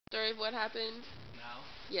describe what happened? Now?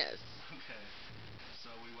 Yes. Okay. So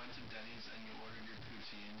we went to Denny's and you ordered your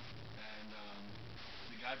poutine, and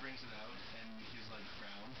the guy brings it out and he's like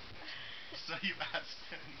brown. So you asked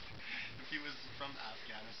him if he was from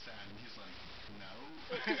Afghanistan, and he's like, no.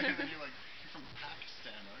 And then you're like, you're from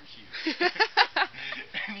Pakistan, aren't you?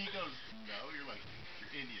 And he goes, no. You're like,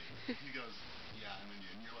 you're Indian. He goes, yeah, I'm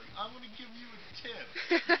Indian. You're like, I'm gonna give you a tip.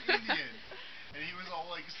 You're Indian. And he was all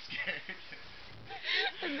like scared.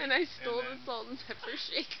 And then I stole the salt and pepper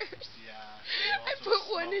shakers. Yeah. I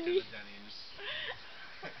put one in each.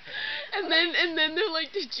 And then they're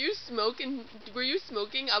like, did you smoke? And were you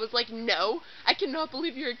smoking? I was like, no. I cannot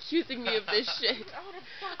believe you're accusing me of this shit.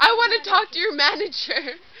 I want to talk to your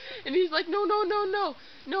manager. And he's like, no,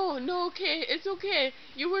 okay, it's okay.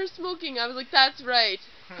 You were smoking. I was like, that's right.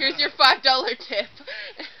 Here's your $5 tip.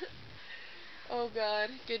 Oh God,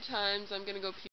 good times. I'm gonna go pee.